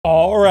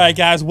Alright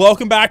guys,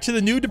 welcome back to the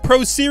Noob to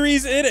Pro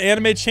series in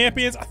Anime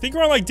Champions. I think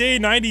we're on like day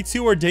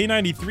 92 or day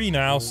 93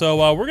 now.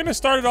 So we're going to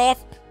start it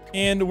off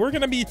and we're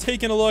going to be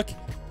taking a look.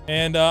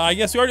 And I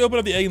guess we already opened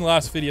up the egg in the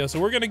last video. So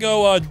we're going to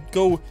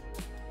go,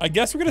 I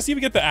guess we're going to see if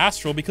we get the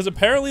Astral, because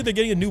apparently they're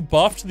getting a new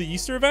buff to the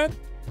Easter event.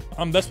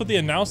 That's what they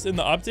announced in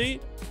the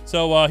update.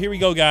 So here we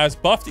go guys,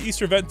 buff to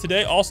Easter event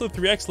today, also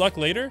 3x luck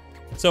later.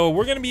 So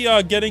we're going to be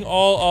getting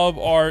all of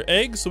our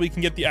eggs so we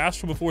can get the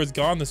Astral before it's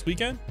gone this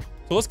weekend.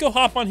 So let's go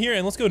hop on here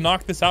and let's go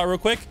knock this out real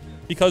quick,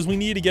 because we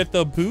need to get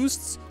the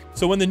boosts.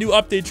 So when the new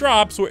update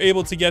drops, we're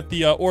able to get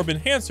the orb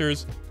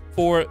enhancers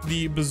for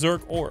the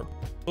Berserk orb.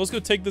 So let's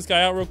go take this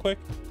guy out real quick.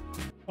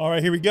 All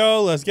right, here we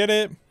go. Let's get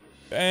it.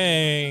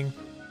 Bang.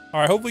 All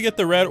right, hopefully get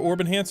the red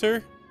orb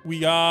enhancer. We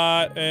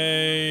got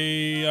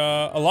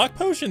a luck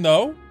potion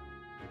though.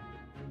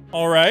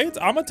 All right,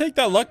 I'm gonna take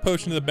that luck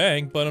potion to the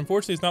bank, but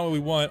unfortunately it's not what we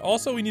want.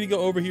 Also, we need to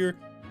go over here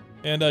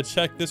and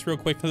check this real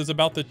quick because it's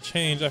about to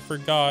change. I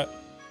forgot.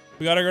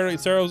 We gotta go to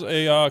Sarah's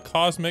a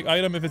cosmic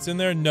item if it's in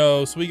there.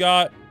 No, so we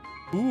got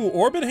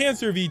orb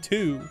enhancer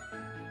V2.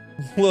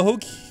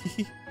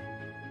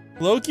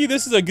 Low-key,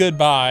 this is a good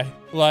buy.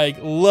 Like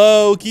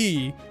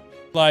low-key,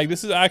 like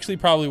this is actually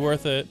probably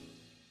worth it.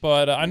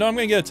 But I know I'm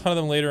gonna get a ton of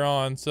them later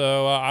on,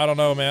 so I don't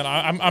know, man.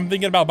 I'm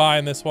thinking about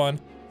buying this one.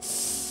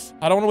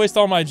 I don't want to waste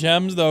all my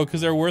gems though,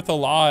 because they're worth a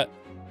lot.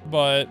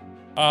 But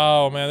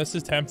oh man, this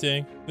is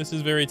tempting. This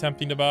is very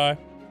tempting to buy.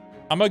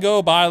 I'm gonna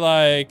go buy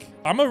like,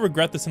 I'm gonna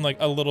regret this in like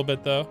a little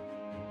bit though.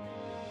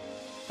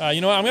 You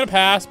know what? I'm gonna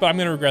pass, but I'm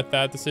gonna regret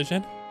that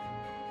decision.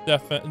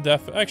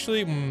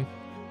 Actually,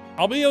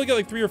 I'll be able to get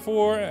like 3 or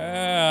 4.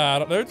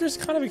 They're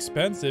just kind of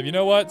expensive. You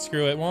know what?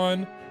 Screw it.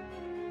 1.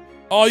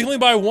 Oh, you can only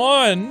buy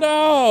 1.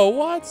 No,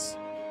 what?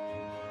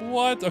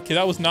 What? Okay,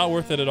 that was not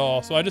worth it at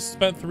all. So I just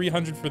spent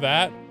 300 for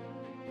that.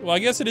 Well, I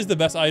guess it is the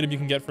best item you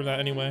can get from that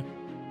anyway.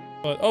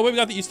 But oh wait, we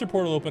got the Easter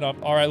portal open up.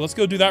 All right, let's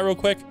go do that real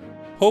quick.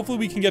 Hopefully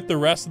we can get the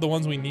rest of the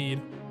ones we need.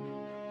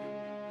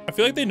 I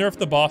feel like they nerfed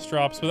the boss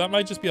drops, but that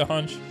might just be a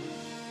hunch.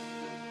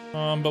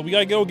 But we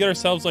gotta go get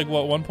ourselves like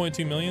what,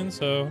 1.2 million.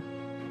 So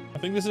I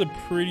think this is a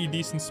pretty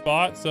decent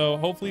spot. So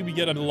hopefully we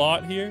get a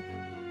lot here.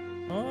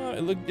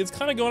 It's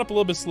kind of going up a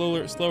little bit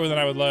slower than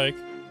I would like,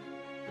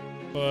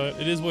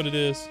 but it is what it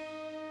is.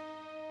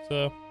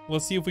 So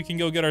let's see if we can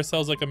go get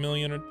ourselves like a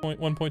million or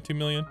 1.2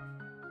 million.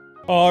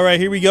 All right,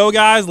 here we go,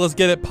 guys. Let's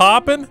get it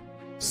popping.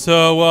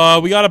 So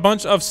we got a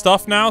bunch of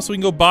stuff now, so we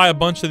can go buy a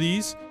bunch of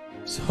these.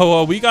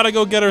 So we gotta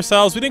go get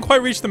ourselves. We didn't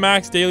quite reach the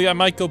max daily. I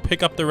might go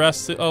pick up the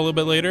rest a little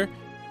bit later,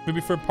 maybe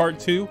for part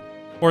 2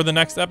 or the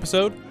next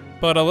episode.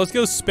 But let's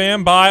go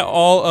spam buy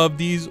all of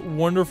these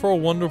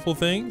wonderful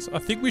things. I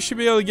think we should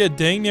be able to get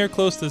dang near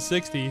close to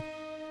 60.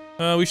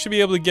 We should be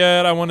able to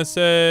get, I want to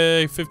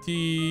say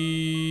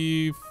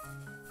 50,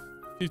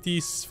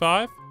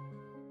 55,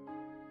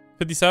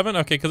 57.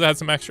 Okay, because I had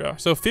some extra.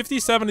 So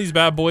 57 of these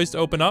bad boys to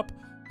open up.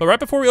 But right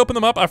before we open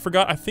them up, I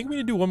forgot. I think we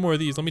need to do 1 more of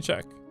these. Let me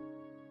check.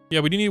 Yeah,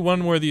 we do need 1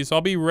 more of these. So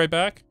I'll be right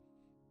back.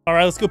 All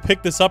right, let's go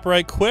pick this up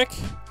right quick.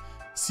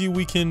 See what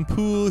we can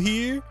pull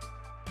here.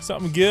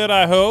 Something good,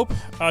 I hope.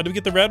 Did we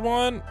get the red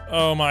one?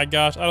 Oh my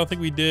gosh, I don't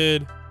think we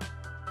did.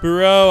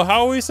 Bro,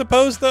 how are we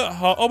supposed to?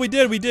 Oh, we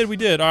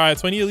did. All right,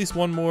 so I need at least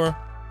 1 more.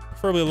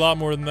 Preferably a lot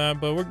more than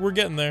that, but we're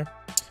getting there.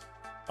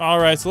 All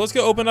right, so let's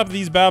go open up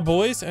these bad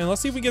boys and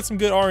let's see if we get some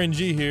good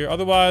RNG here.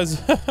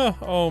 Otherwise,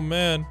 oh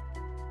man.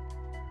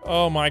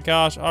 Oh my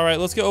gosh. All right,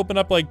 let's go open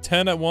up like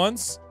 10 at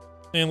once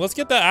and let's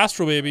get that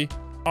Astral, baby.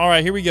 All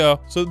right, here we go.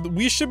 So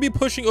we should be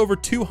pushing over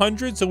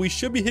 200. So we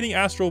should be hitting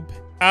Astral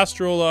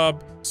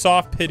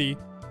soft pity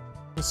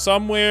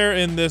somewhere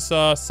in this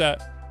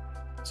set.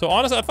 So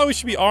honestly, I thought we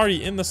should be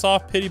already in the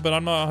soft pity, but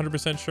I'm not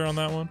 100% sure on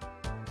that one.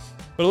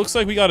 But it looks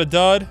like we got a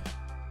dud.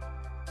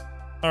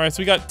 All right, so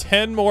we got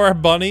 10 more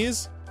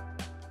bunnies.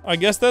 I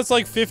guess that's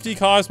like 50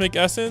 cosmic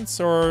essence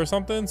or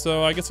something.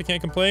 So I guess I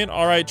can't complain.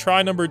 All right,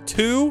 try number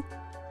 2.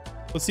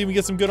 Let's see if we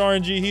get some good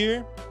RNG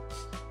here.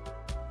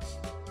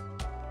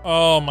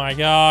 Oh my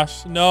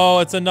gosh. No,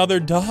 it's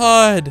another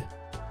dud.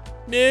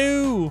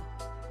 No.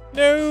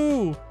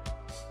 No.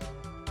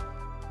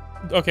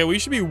 Okay, we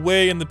should be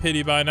way in the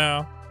pity by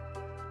now.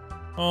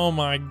 Oh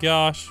my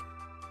gosh.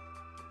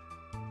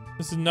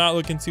 This is not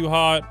looking too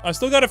hot. I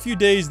still got a few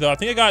days though. I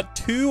think I got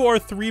 2 or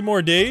 3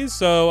 more days.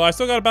 So I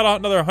still got about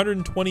another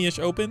 120-ish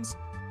opens.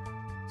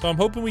 So I'm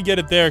hoping we get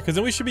it there, because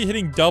then we should be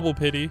hitting double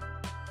pity.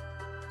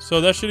 So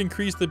that should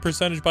increase the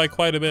percentage by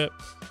quite a bit.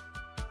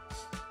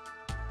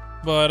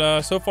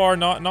 But so far,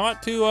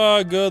 not too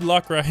good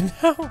luck right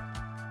now.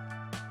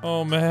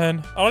 Oh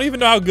man, I don't even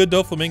know how good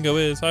Doflamingo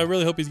is. I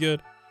really hope he's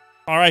good.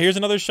 All right, here's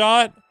another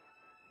shot.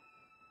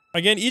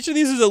 Again, each of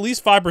these is at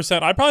least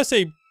 5%. I'd probably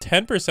say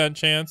 10%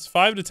 chance,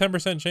 5 to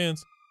 10%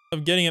 chance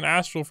of getting an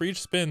Astral for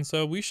each spin.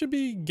 So we should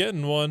be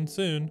getting one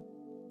soon.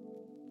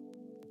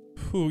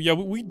 Whew, yeah,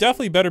 we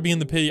definitely better be in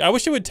the pity. I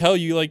wish it would tell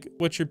you like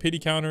what your pity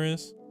counter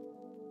is.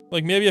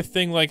 Like maybe a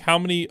thing like how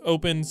many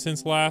opened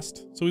since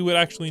last, so we would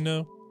actually know.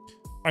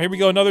 All right, here we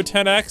go, another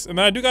 10x, and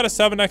then I do got a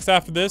 7x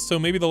after this, so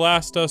maybe the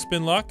last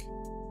spin luck.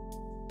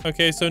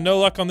 Okay, so no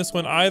luck on this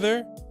one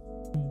either.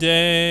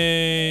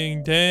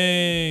 Dang,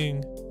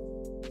 dang.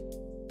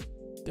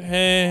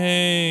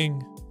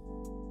 Dang.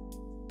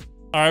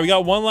 All right, we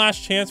got one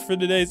last chance for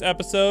today's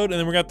episode, and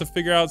then we're gonna have to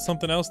figure out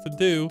something else to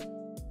do.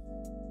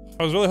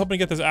 I was really hoping to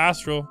get this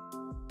astral.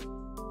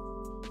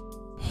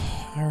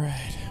 All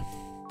right.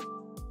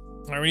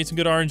 All right, we need some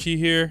good RNG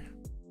here.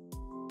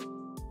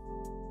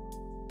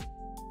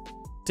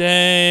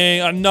 Dang,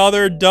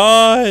 another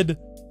dud.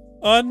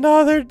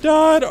 Another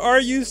dud.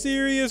 Are you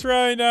serious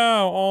right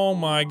now? Oh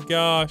my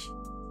gosh.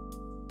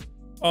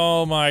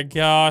 Oh my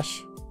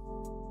gosh.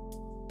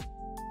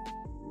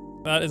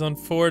 That is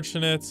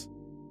unfortunate.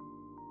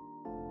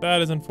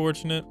 That is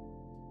unfortunate.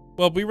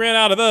 Well, we ran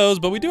out of those,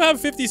 but we do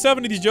have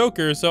 57 of these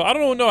jokers, so I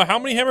don't know how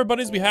many hammer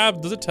bunnies we have.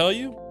 Does it tell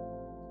you?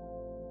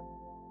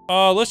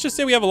 Let's just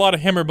say we have a lot of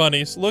hammer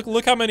bunnies.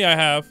 Look how many I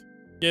have.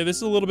 Yeah, this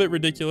is a little bit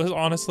ridiculous,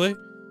 honestly.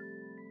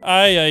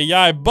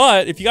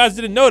 But if you guys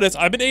didn't notice,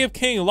 I've been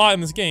AFKing a lot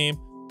in this game.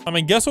 I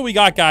mean, guess what we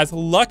got, guys?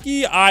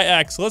 Lucky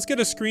IX. Let's get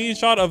a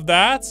screenshot of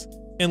that,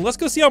 and let's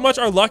go see how much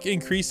our luck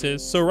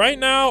increases. So right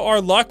now,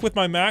 our luck with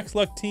my max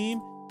luck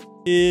team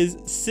is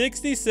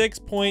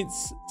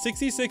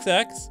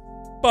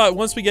 66.66x. But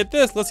once we get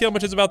this, let's see how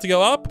much it's about to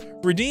go up.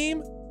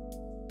 Redeem.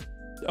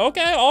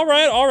 Okay, all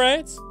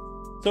right.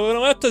 So it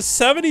went up to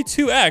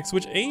 72x,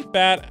 which ain't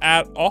bad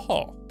at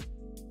all.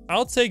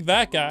 I'll take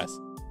that, guys.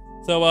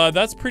 So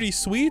that's pretty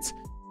sweet.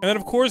 And then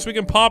of course we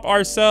can pop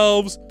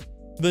ourselves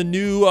the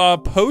new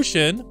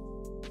potion.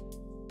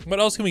 What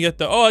else can we get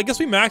though? Oh, I guess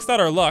we maxed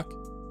out our luck.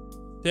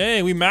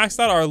 Dang, we maxed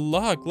out our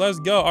luck. Let's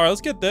go. All right,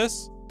 let's get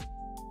this.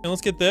 And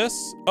let's get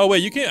this. Oh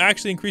wait, you can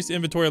actually increase the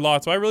inventory a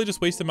lot. So I really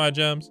just wasted my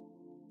gems.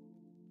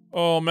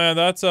 Oh man,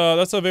 that's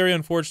a very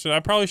unfortunate.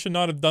 I probably should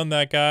not have done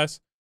that, guys.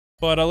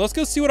 But let's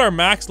go see what our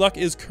max luck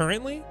is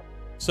currently.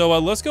 So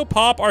let's go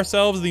pop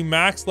ourselves the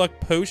max luck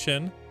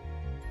potion.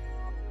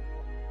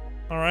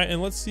 All right,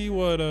 and let's see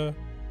what our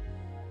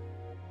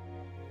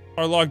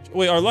luck.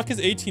 Wait, our luck is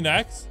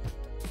 18x.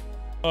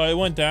 It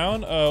went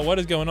down. What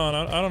is going on?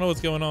 I don't know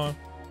what's going on.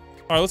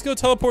 All right, let's go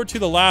teleport to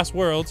the last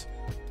world,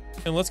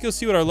 and let's go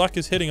see what our luck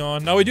is hitting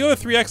on. Now we do have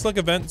a 3x luck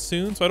event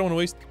soon, so I don't want to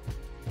waste.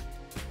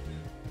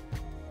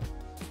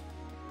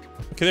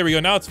 Okay, there we go.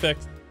 Now it's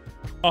fixed.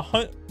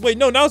 Wait,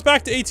 no, now it's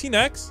back to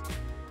 18x.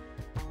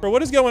 Bro,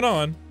 what is going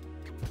on?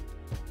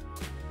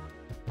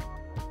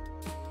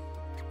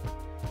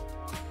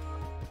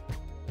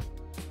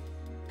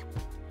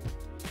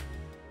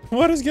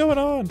 What is going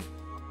on?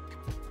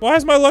 Why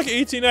is my luck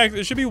 18x?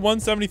 It should be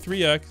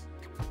 173x.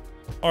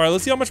 All right,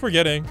 let's see how much we're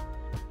getting.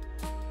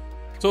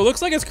 So it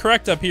looks like it's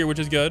correct up here, which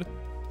is good.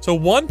 So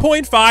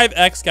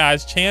 1.5x,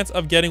 guys, chance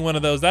of getting one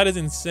of those. That is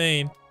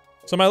insane.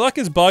 So my luck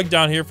is bugged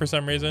down here for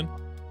some reason.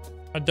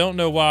 I don't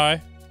know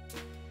why,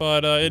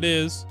 but it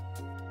is.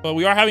 But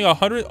we are having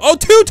 100. Oh,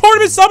 2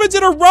 tournament summons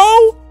in a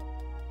row.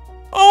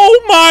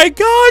 Oh my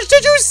gosh,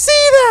 did you see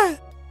that?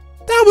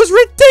 That was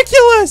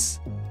ridiculous.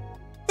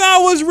 That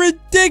was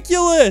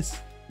ridiculous.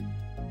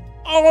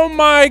 Oh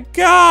my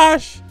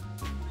gosh.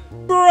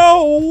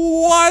 Bro,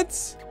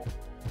 what?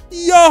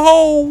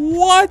 Yo,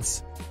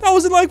 what? That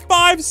was in like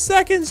 5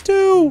 seconds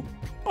too.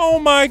 Oh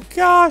my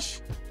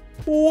gosh.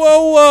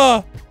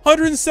 Whoa,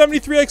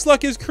 173x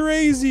luck is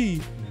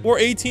crazy. Or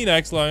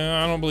 18x luck.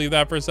 I don't believe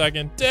that for a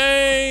second.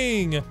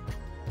 Dang.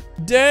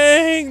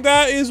 Dang,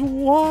 that is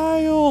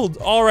wild.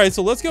 All right,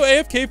 so let's go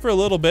AFK for a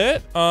little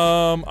bit.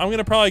 I'm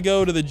gonna probably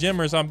go to the gym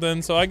or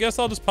something. So I guess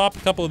I'll just pop a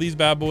couple of these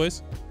bad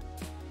boys.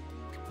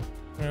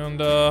 And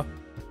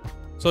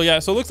so yeah,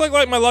 so it looks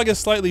like my luck is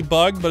slightly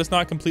bugged, but it's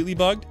not completely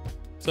bugged.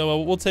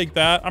 So we'll take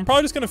that. I'm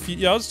probably just gonna,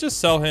 yeah, let's just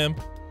sell him.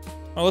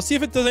 Let's see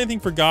if it does anything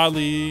for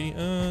godly.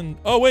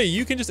 Oh wait,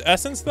 you can just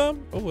essence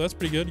them? Oh, that's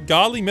pretty good.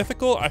 Godly,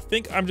 mythical. I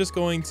think I'm just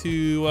going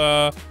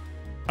to,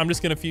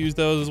 fuse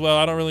those as well.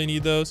 I don't really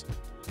need those.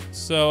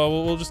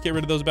 So we'll just get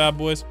rid of those bad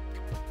boys.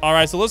 All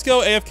right, so let's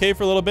go AFK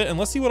for a little bit and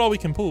let's see what all we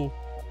can pull.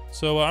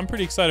 So I'm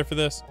pretty excited for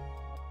this.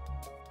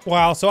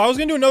 Wow, so I was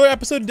gonna do another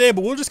episode today,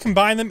 but we'll just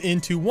combine them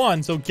into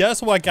one. So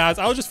guess what, guys?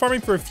 I was just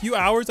farming for a few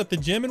hours at the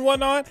gym and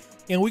whatnot,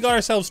 and we got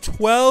ourselves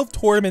 12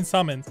 tournament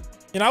summons.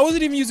 And I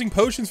wasn't even using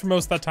potions for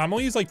most of that time. I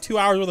only used like 2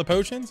 hours worth of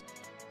potions.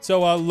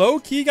 So low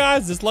key,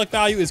 guys, this luck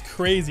value is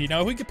crazy.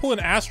 Now, if we could pull an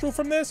astral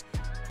from this,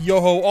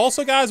 yo-ho.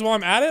 Also, guys, while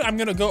I'm at it, I'm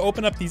gonna go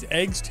open up these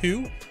eggs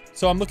too.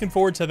 So I'm looking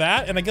forward to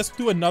that. And I guess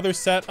we'll do another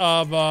set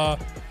of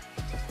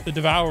the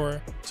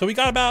Devourer. So we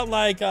got about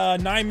like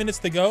 9 minutes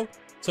to go.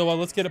 So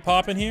let's get it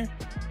popping here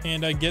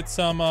and get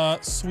some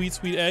sweet,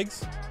 sweet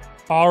eggs.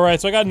 All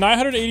right, so I got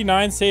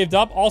 989 saved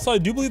up. Also, I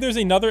do believe there's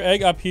another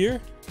egg up here.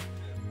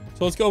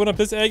 So let's go open up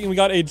this egg, and we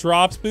got a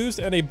drops boost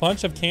and a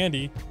bunch of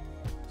candy.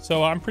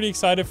 So I'm pretty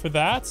excited for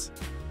that.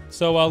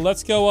 So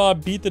let's go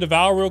beat the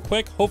Devourer real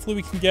quick. Hopefully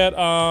we can get,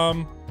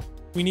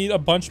 we need a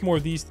bunch more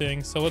of these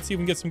things. So let's see if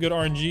we can get some good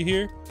RNG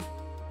here.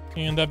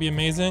 And that'd be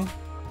amazing.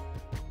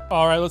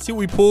 All right, let's see what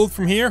we pulled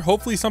from here.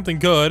 Hopefully something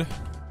good.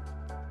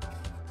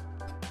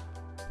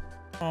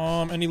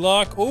 Any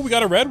luck? Oh, we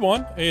got a red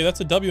one. Hey,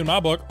 that's a W in my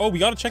book. Oh, we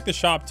got to check the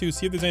shop too.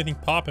 See if there's anything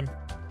popping.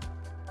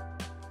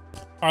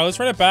 All right, let's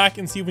run it back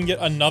and see if we can get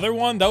another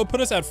one. That would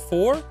put us at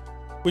 4,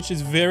 which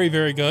is very,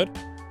 very good.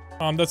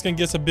 That's going to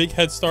get us a big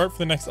head start for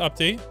the next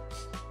update.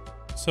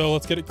 So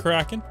let's get it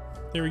cracking.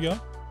 There we go.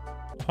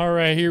 All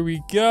right, here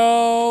we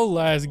go.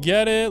 Let's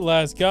get it.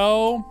 Let's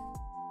go.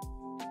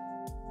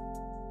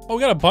 Oh, we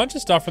got a bunch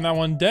of stuff from that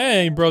one.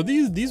 Dang, bro.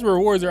 These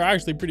rewards are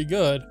actually pretty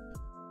good.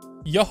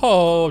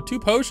 Yo, 2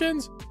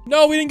 potions?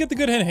 No, we didn't get the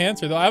good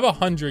enhancer, though. I have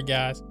 100,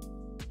 guys.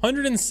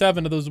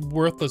 107 of those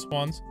worthless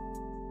ones.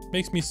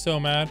 Makes me so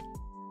mad.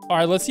 All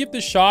right, let's see if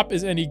the shop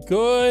is any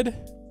good.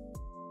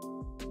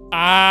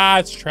 Ah,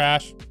 it's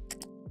trash.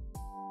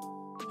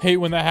 Hate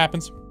when that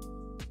happens.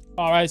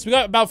 All right, so we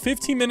got about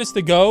 15 minutes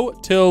to go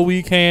till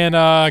we can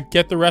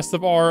get the rest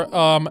of our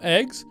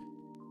eggs.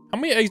 How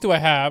many eggs do I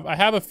have? I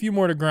have a few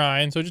more to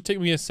grind, so it just take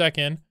me a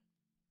second.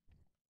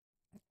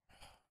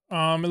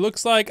 It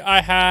looks like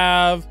I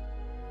have...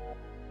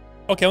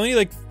 Okay, I only need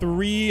like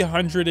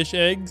 300-ish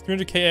eggs,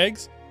 300k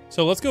eggs.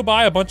 So let's go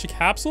buy a bunch of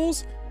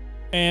capsules,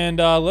 and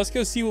let's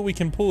go see what we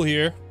can pull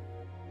here.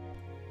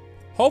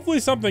 Hopefully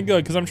something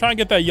good, because I'm trying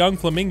to get that young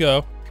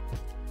flamingo.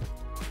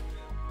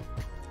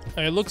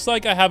 It looks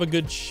like I have a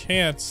good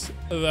chance,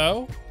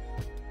 though,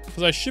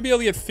 because I should be able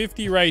to get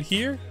 50 right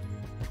here.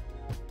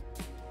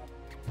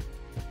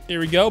 Here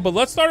we go. But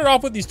let's start it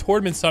off with these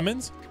tournament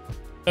summons.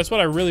 That's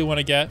what I really want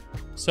to get.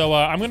 So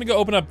I'm going to go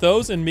open up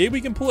those, and maybe we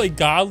can pull a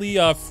godly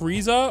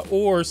Frieza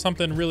or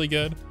something really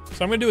good.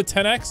 So I'm going to do a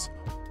 10x.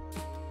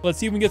 Let's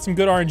see if we can get some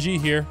good RNG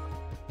here.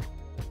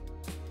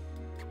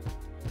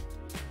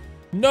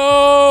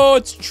 No,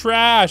 it's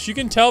trash. You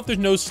can tell if there's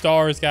no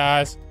stars,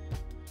 guys.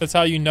 That's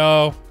how you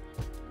know.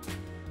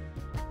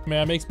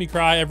 Man, it makes me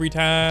cry every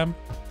time.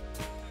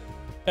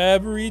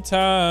 Every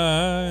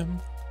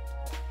time.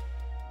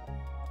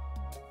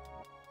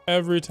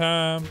 Every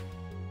time.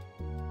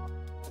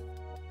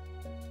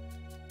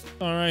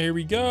 All right, here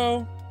we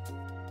go.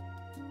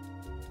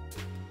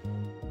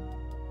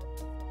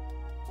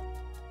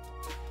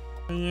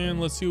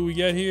 And let's see what we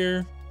get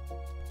here.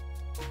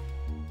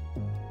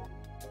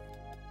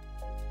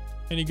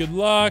 Any good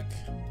luck?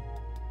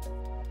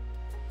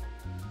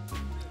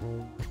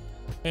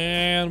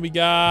 And we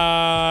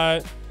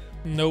got...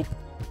 Nope.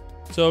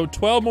 So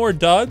 12 more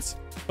duds.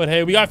 But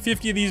hey, we got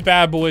 50 of these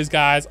bad boys,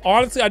 guys.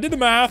 Honestly, I did the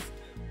math.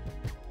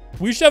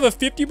 We should have a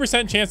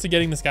 50% chance of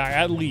getting this guy,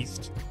 at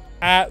least.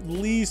 At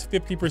least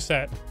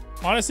 50%.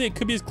 Honestly, it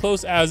could be as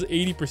close as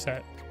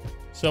 80%.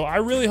 So I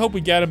really hope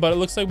we get him, but it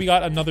looks like we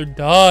got another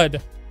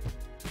dud.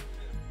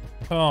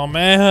 Oh,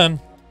 man.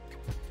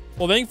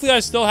 Well, thankfully,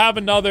 I still have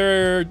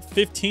another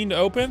 15 to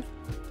open.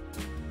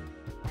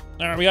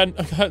 All right, we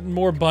got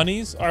more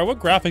bunnies. All right, what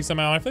graphics am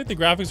I on? I feel like the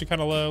graphics are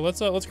kind of low.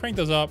 Let's crank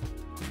those up.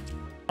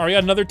 All right, we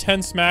got another 10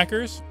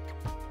 smackers.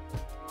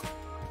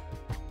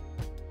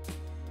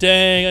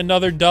 Dang,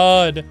 another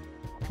dud.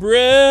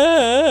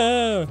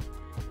 Bruh.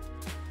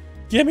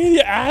 Give me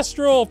the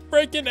astral.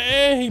 Freaking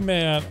A,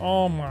 man.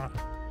 Oh, my.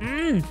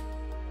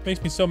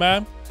 Makes me so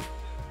mad.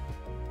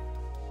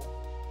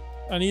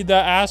 I need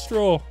that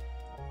astral.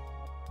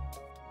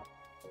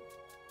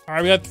 All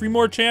right, we got 3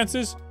 more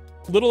chances.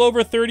 A little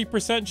over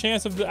 30%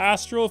 chance of the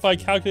astral if I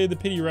calculated the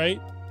pity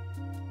right.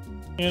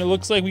 And it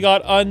looks like we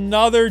got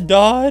another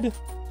dud.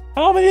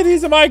 How many of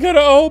these am I going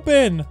to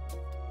open?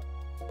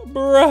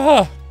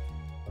 Bruh.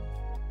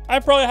 I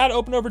probably had to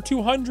open over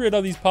 200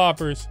 of these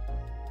poppers.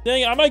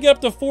 Dang, I might get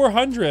up to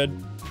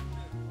 400.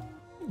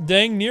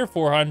 Dang, near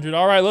 400.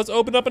 All right, let's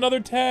open up another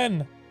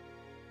 10.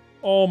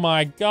 Oh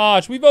my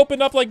gosh. We've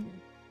opened up like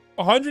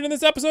 100 in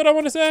this episode, I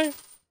want to say.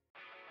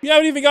 We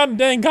haven't even gotten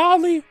dang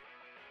godly.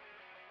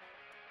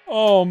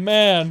 Oh,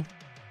 man.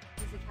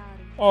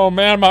 Oh,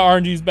 man, my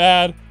RNG's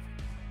bad.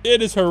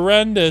 It is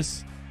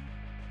horrendous.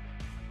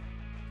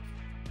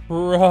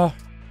 Bruh.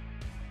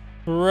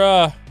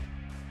 Bruh.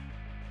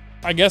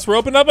 I guess we're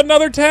opening up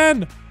another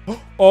 10.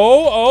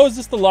 Oh, is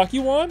this the lucky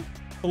one?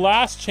 The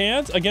last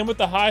chance? Again with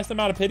the highest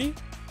amount of pity?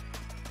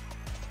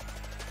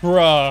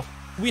 Bruh.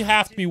 We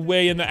have to be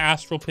way in the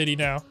astral pity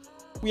now.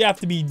 We have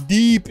to be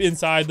deep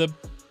inside the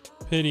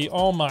pity.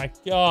 Oh my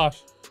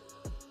gosh.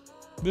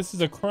 This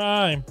is a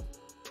crime.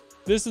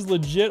 This is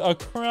legit a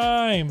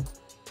crime.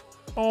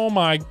 Oh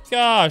my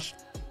gosh.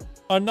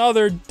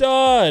 Another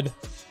dud.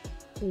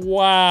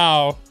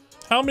 Wow.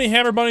 How many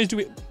hammer bunnies do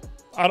we...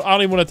 I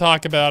don't even want to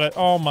talk about it.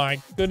 Oh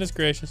my goodness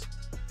gracious.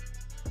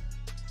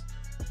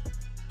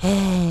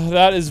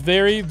 That is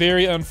very,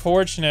 very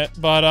unfortunate.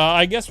 But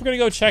I guess we're going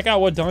to go check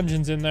out what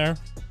dungeon's in there.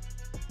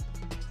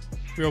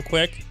 Real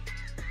quick.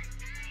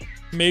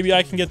 Maybe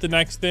I can get the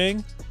next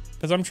thing.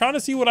 Because I'm trying to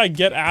see what I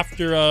get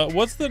after...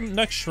 what's the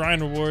next shrine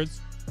rewards?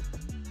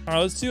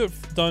 Alright, let's see what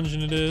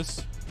dungeon it is.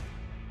 Does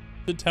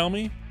it tell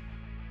me?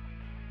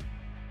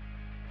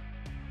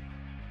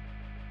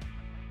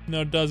 No,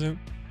 it doesn't.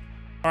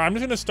 Alright, I'm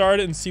just gonna start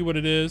it and see what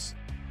it is.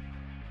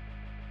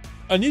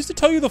 It needs to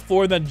tell you the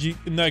floor in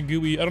that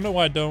GUI. I don't know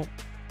why I don't.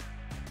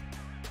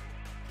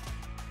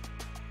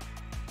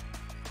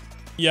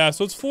 Yeah,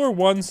 so it's floor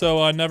 1,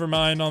 so never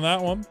mind on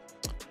that one.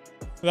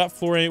 That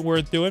floor ain't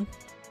worth doing.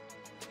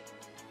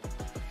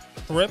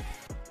 Rip.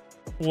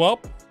 Well,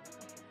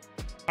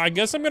 I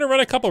guess I'm gonna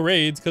run a couple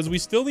raids because we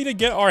still need to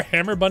get our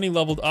Hammer Bunny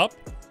leveled up.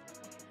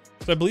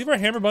 So I believe our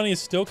Hammer Bunny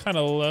is still kind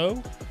of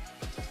low.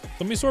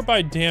 Let me sort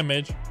by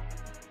damage.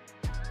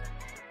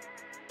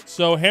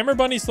 So Hammer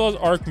Bunny still has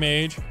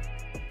Archmage,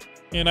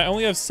 and I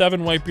only have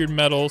 7 Whitebeard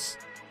medals.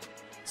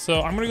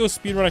 So I'm gonna go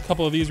speedrun a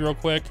couple of these real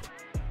quick.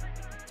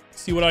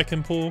 See what I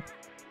can pull.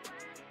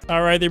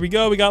 All right, there we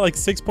go. We got like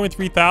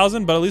 6.3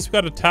 thousand, but at least we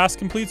got a task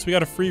complete, so we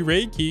got a free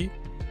raid key.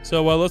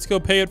 So let's go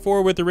pay it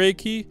forward with the raid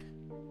key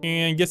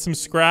and get some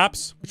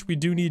scraps, which we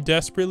do need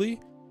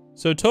desperately.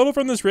 So total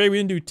from this raid,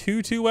 we didn't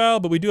do too well,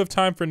 but we do have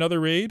time for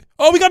another raid.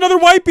 Oh, we got another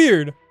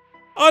Whitebeard.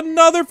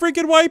 Another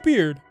freaking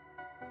Whitebeard.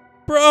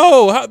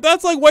 Bro,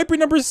 that's like Whitebeard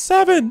number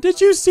 7. Did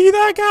you see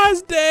that,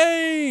 guys?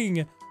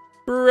 Dang.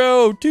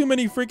 Bro, too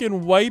many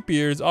freaking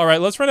Whitebeards. All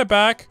right, let's run it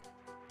back.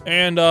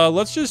 And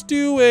let's just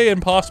do a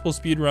impossible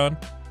speed run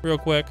real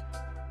quick.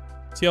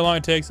 See how long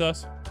it takes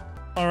us.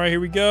 All right, here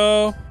we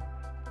go.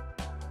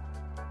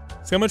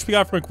 See how much we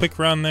got from a quick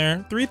run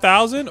there.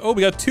 3,000. Oh,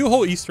 we got 2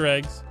 whole Easter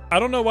eggs. I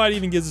don't know why it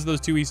even gives us those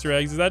 2 Easter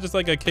eggs. Is that just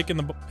like a kick in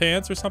the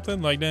pants or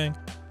something? Like, dang.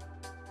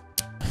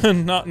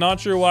 not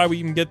sure why we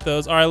even get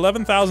those. All right,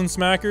 11,000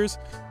 smackers.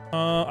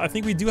 I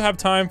think we do have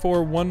time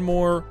for one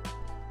more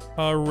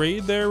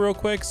raid there real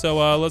quick.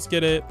 So let's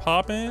get it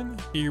popping.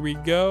 Here we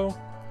go.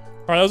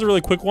 All right, that was a really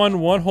quick one.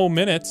 1 whole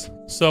minute.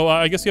 So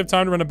I guess we have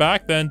time to run it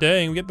back then.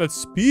 Dang, we get that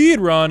speed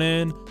run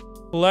in.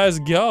 Let's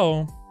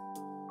go.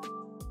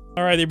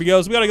 All right, there we go.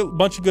 So we got a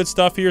bunch of good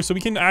stuff here, so we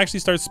can actually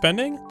start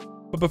spending.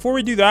 But before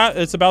we do that,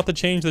 it's about to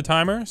change the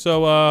timer.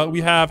 So we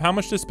have how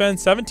much to spend?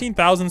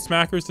 17,000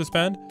 smackers to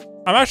spend.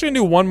 I'm actually gonna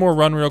do one more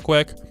run real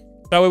quick.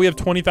 That way we have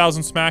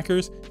 20,000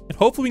 smackers, and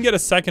hopefully we can get a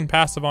second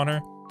passive on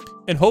her.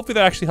 And hopefully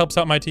that actually helps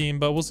out my team,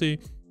 but we'll see.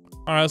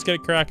 All right, let's get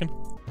it cracking.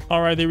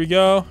 All right, there we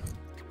go.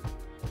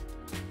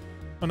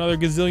 Another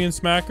gazillion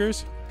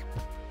smackers.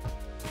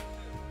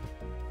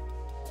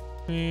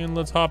 And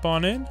let's hop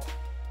on in.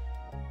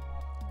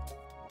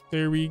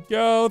 There we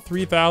go,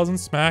 3,000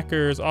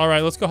 smackers. All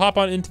right, let's go hop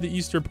on into the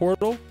Easter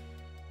portal.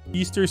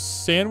 Easter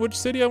Sandwich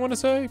City, I want to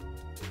say.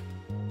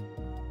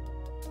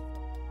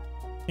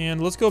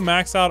 And let's go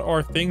max out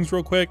our things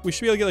real quick. We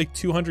should be able to get like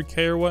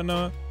 200k or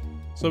whatnot.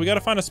 So we got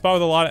to find a spot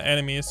with a lot of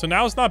enemies. So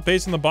now it's not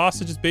based on the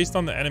boss, it's just based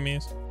on the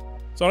enemies.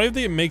 So I don't even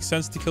think it makes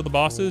sense to kill the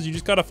bosses. You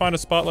just got to find a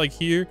spot like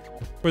here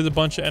where there's a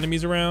bunch of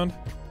enemies around.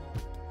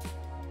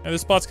 And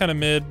this spot's kind of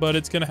mid, but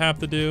it's going to have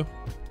to do.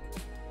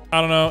 I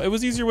don't know. It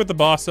was easier with the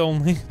boss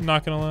only. I'm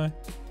not going to lie.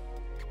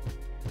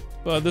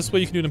 But this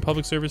way you can do it in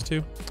public service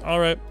too. All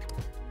right.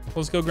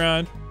 Let's go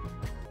grind.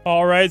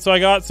 All right. So I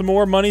got some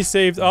more money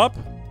saved up.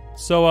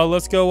 So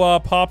let's go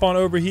pop on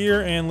over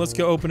here and let's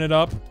go open it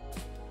up.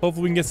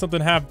 Hopefully we can get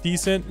something half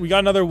decent. We got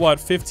another, what,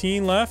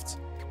 15 left?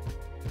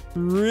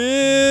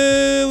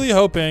 Really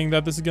hoping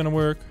that this is going to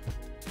work.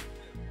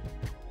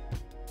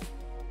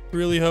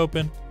 Really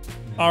hoping.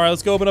 All right,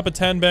 let's go open up a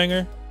 10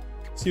 banger.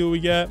 See what we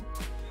get.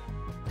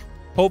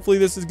 Hopefully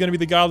this is going to be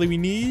the godly we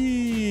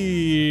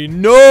need.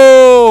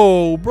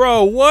 No,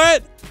 bro,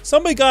 what?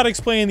 Somebody got to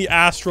explain the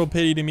astral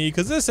pity to me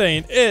because this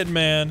ain't it,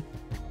 man.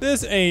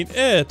 This ain't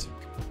it.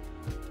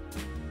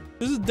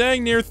 This is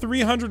dang near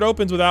 300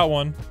 opens without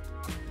one.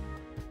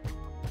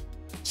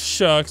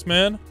 Shucks,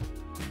 man.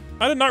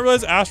 I did not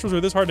realize astrals were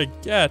this hard to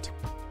get.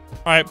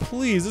 All right,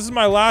 please. This is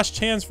my last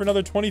chance for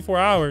another 24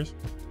 hours.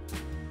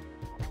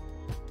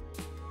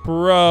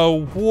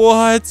 Bro,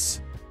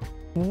 what?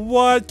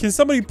 What? Can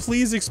somebody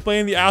please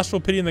explain the astral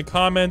pity in the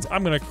comments?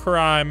 I'm gonna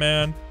cry,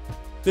 man.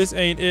 This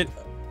ain't it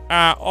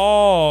at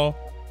all.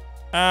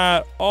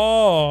 At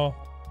all.